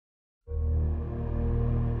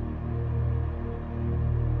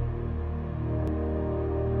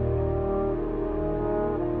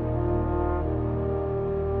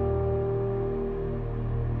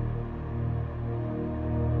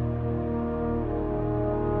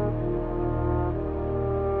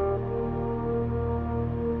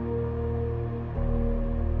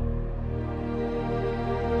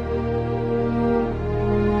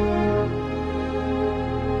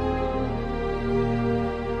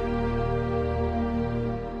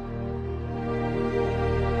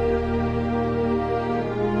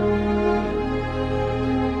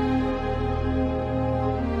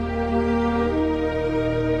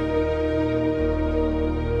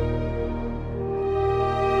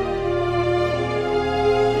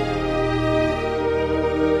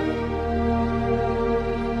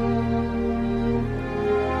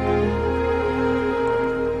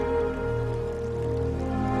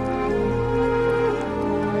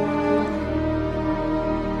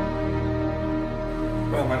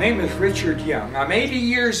name is Richard Young. I'm 80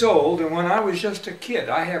 years old, and when I was just a kid,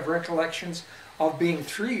 I have recollections of being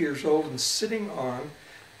 3 years old and sitting on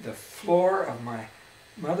the floor of my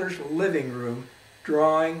mother's living room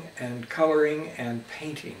drawing and coloring and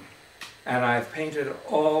painting. And I've painted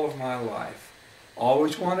all of my life.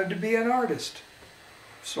 Always wanted to be an artist.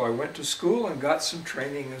 So I went to school and got some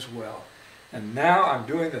training as well. And now I'm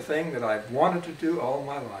doing the thing that I've wanted to do all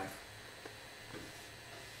my life.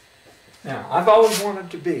 Now, I've always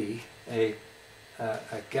wanted to be a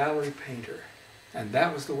gallery painter, and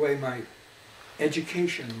that was the way my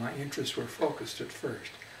education and my interests were focused at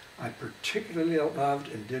first. I particularly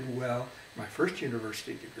loved and did well, my first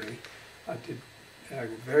university degree, I did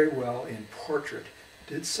very well in portrait.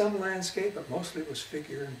 Did some landscape, but mostly it was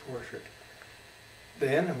figure and portrait.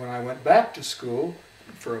 Then, when I went back to school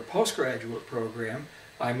for a postgraduate program,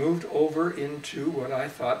 I moved over into what I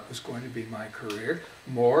thought was going to be my career,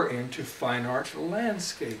 more into fine art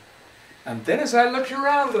landscape. And then as I looked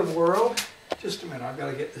around the world, just a minute, I've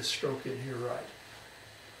got to get this stroke in here right.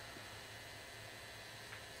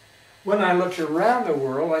 When I looked around the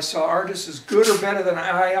world, I saw artists as good or better than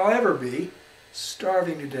I'll ever be,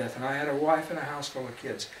 starving to death. And I had a wife and a house full of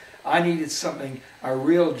kids. I needed something, a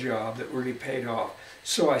real job that really paid off.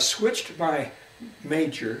 So I switched my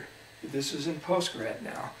major, this is in postgrad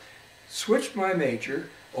now, switched my major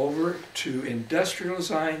over to industrial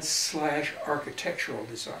design / architectural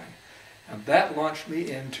design. And that launched me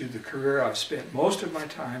into the career I've spent most of my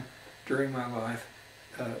time during my life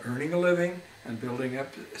earning a living and building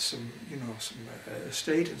up some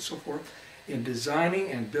estate and so forth in designing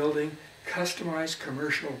and building customized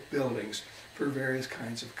commercial buildings for various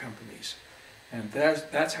kinds of companies. And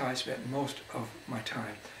that's how I spent most of my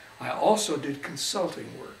time. I also did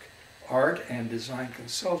consulting work, art and design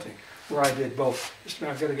consulting, where I did both. Just a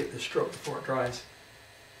minute, I've got to get this stroke before it dries.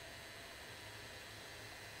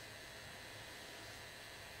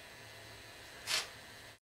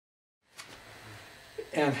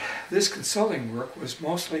 And this consulting work was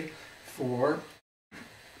mostly for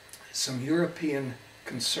some European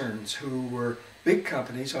concerns who were big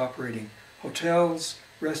companies operating hotels,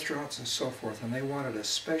 restaurants, and so forth, and they wanted a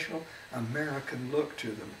special American look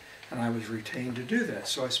to them. And I was retained to do that.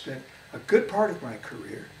 So I spent a good part of my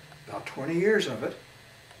career, about 20 years of it,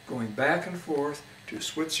 going back and forth to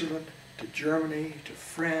Switzerland, to Germany, to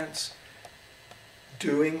France,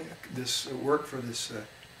 doing this work for these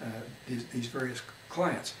various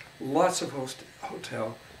clients. Lots of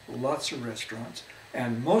hotel, lots of restaurants,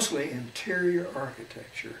 and mostly interior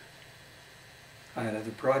architecture. I had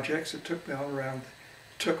other projects that took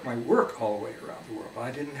my work all the way around the world.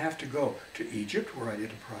 I didn't have to go to Egypt, where I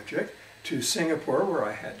did a project, to Singapore, where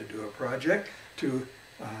I had to do a project, to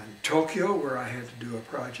Tokyo, where I had to do a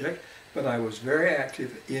project, but I was very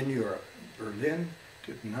active in Europe. Berlin,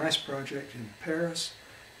 did a nice project in Paris,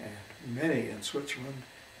 and many in Switzerland,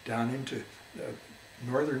 down into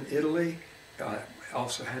northern Italy. I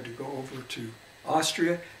also had to go over to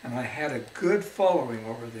Austria, and I had a good following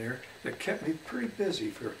over there that kept me pretty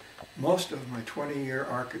busy for most of my 20-year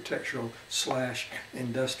architectural /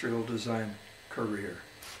 industrial design career.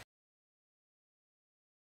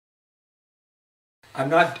 I'm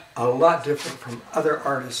not a lot different from other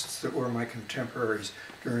artists that were my contemporaries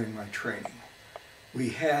during my training. We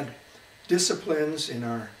had disciplines in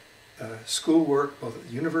our schoolwork, both at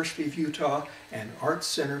the University of Utah and Art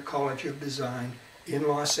Center College of Design in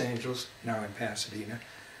Los Angeles, now in Pasadena,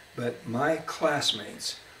 but my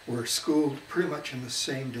classmates were schooled pretty much in the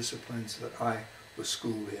same disciplines that I was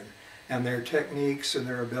schooled in. And their techniques and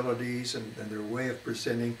their abilities and their way of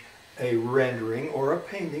presenting a rendering or a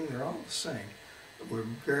painting, they're all the same. We're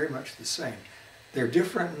very much the same. They're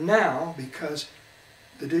different now because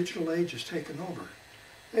the digital age has taken over.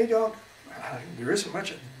 There isn't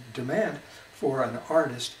much demand for an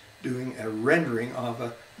artist doing a rendering of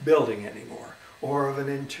a building anymore, or of an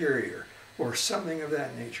interior, or something of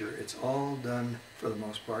that nature. It's all done, for the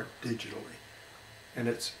most part, digitally. And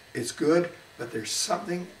it's good, but there's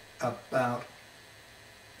something about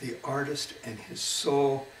the artist and his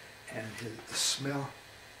soul and the smell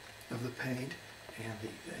of the paint,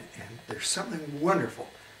 and there's something wonderful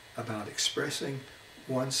about expressing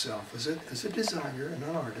oneself as a designer and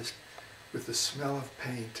an artist with the smell of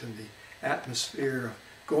paint and the atmosphere of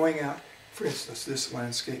going out. For instance, this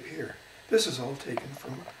landscape here. This is all taken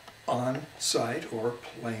from on-site, or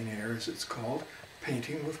plein air as it's called,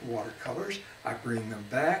 painting with watercolors. I bring them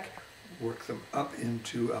back, work them up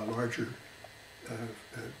into a larger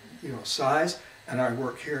size, and I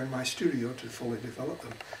work here in my studio to fully develop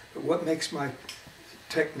them. But what makes my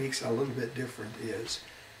techniques a little bit different is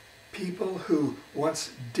people who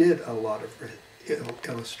once did a lot of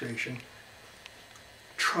illustration,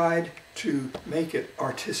 tried to make it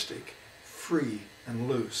artistic, free and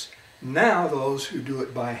loose. Now those who do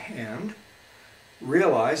it by hand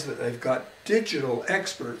realize that they've got digital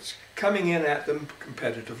experts coming in at them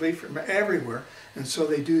competitively from everywhere, and so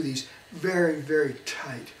they do these very, very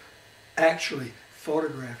tight, actually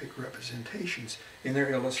photographic representations in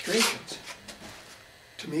their illustrations.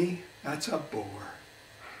 To me, that's a bore.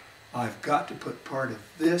 I've got to put part of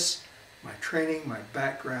this, my training, my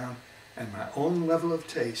background, and my own level of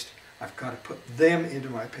taste, I've got to put them into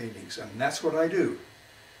my paintings, and that's what I do.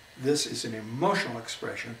 This is an emotional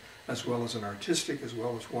expression as well as an artistic, as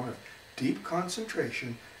well as one of deep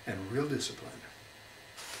concentration and real discipline.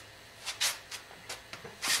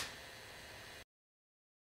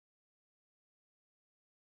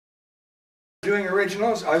 Doing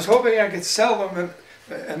originals, I was hoping I could sell them,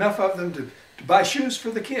 enough of them to buy shoes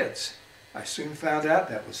for the kids. I soon found out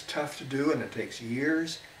that was tough to do, and it takes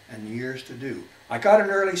years and years to do. I got an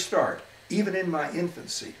early start, even in my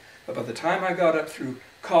infancy, but by the time I got up through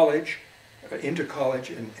college, into college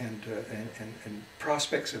and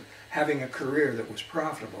prospects of having a career that was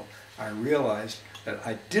profitable, I realized that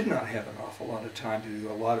I did not have an awful lot of time to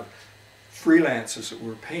do a lot of freelances that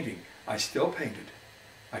were painting. I still painted.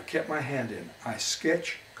 I kept my hand in. I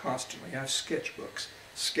sketch constantly. I have sketchbooks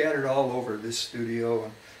scattered all over this studio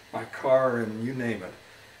and my car and you name it.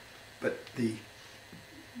 But the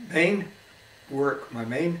main work, my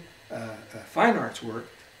main fine arts work,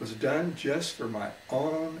 was done just for my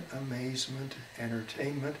own amazement,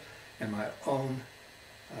 entertainment, and my own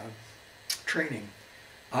training.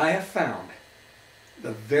 I have found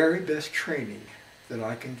the very best training that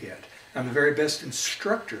I can get, and the very best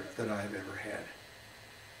instructor that I've ever had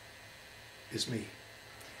is me.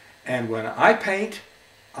 And when I paint,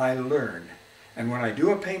 I learn. And when I do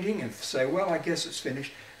a painting and say, well, I guess it's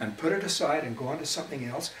finished, and put it aside and go on to something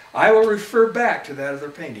else, I will refer back to that other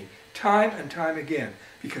painting time and time again,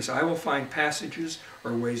 because I will find passages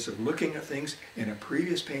or ways of looking at things in a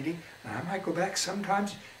previous painting, and I might go back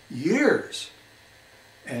sometimes years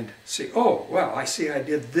and say, oh, well, I see I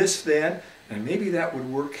did this then, and maybe that would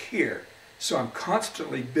work here. So I'm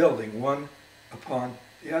constantly building one upon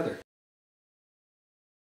the other.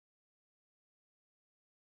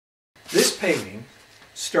 This painting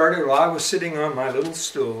started while I was sitting on my little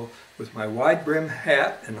stool with my wide brim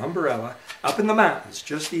hat and umbrella up in the mountains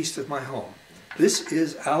just east of my home. This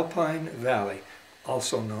is Alpine Valley,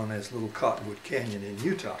 also known as Little Cottonwood Canyon in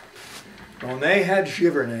Utah. When they had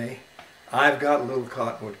Giverny, I've got Little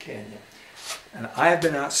Cottonwood Canyon. And I've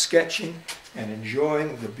been out sketching and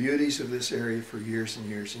enjoying the beauties of this area for years and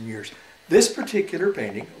years and years. This particular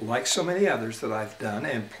painting, like so many others that I've done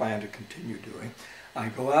and plan to continue doing, I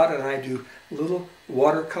go out and I do little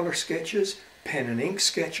watercolor sketches, pen and ink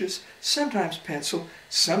sketches, sometimes pencil,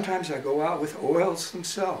 sometimes I go out with oils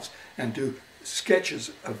themselves and do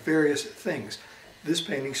sketches of various things. This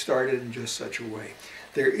painting started in just such a way.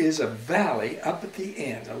 There is a valley up at the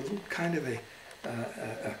end, a little kind of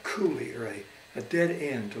a coulee or a dead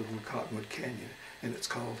end to Little Cottonwood Canyon, and it's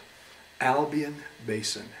called Albion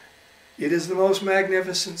Basin. It is the most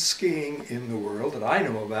magnificent skiing in the world that I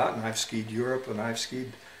know about, and I've skied Europe and I've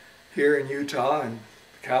skied here in Utah and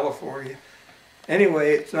California.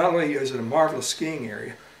 Anyway, it's not only is it a marvelous skiing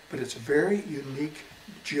area, but it's very unique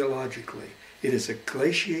geologically. It is a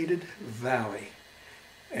glaciated valley,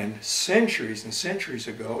 and centuries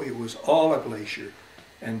ago it was all a glacier.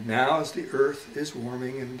 And now as the earth is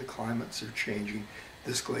warming and the climates are changing,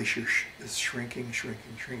 this glacier is shrinking.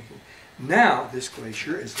 Now this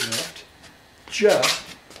glacier is left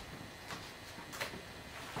just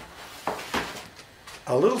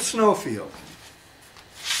a little snowfield.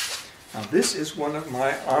 Now this is one of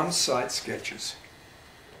my on-site sketches.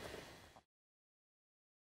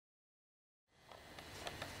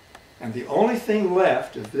 And the only thing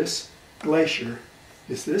left of this glacier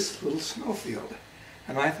is this little snowfield.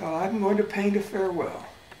 And I thought, I'm going to paint a farewell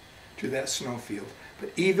to that snowfield.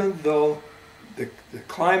 But even though the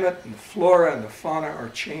climate and the flora and the fauna are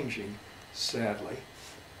changing, sadly,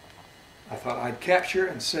 I thought I'd capture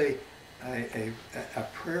and say a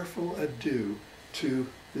prayerful adieu to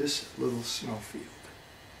this little snowfield.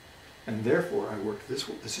 And therefore I worked this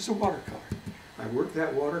is a watercolor. I worked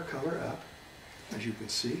that watercolor up, as you can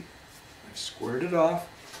see. I've squared it off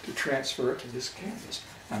to transfer it to this canvas.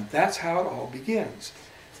 And that's how it all begins.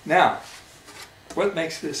 Now, what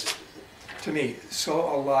makes this, to me,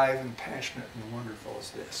 so alive and passionate and wonderful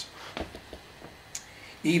is this.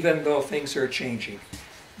 Even though things are changing,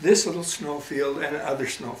 this little snowfield and other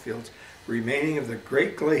snowfields remaining of the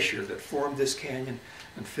great glacier that formed this canyon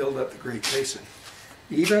and filled up the Great Basin,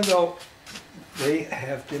 even though they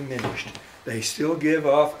have diminished. They still give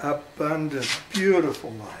off abundant,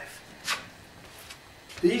 beautiful life.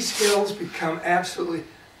 These hills become absolutely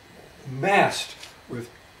massed with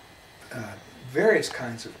various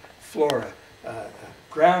kinds of flora,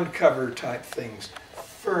 ground cover type things,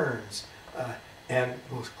 ferns, and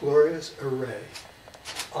most glorious array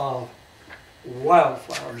of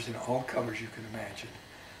wildflowers in all colors you can imagine.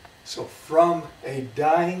 So from a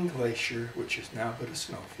dying glacier, which is now but a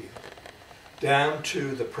snowfield, down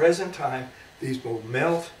to the present time, these will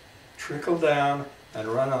melt, trickle down, and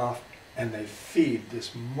run off, and they feed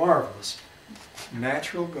this marvelous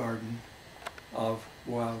natural garden of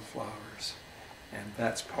wildflowers. And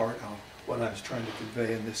that's part of what I was trying to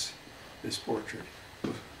convey in this portrait.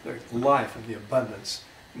 The life and the abundance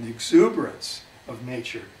and the exuberance of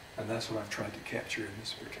nature, and that's what I've tried to capture in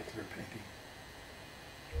this particular painting.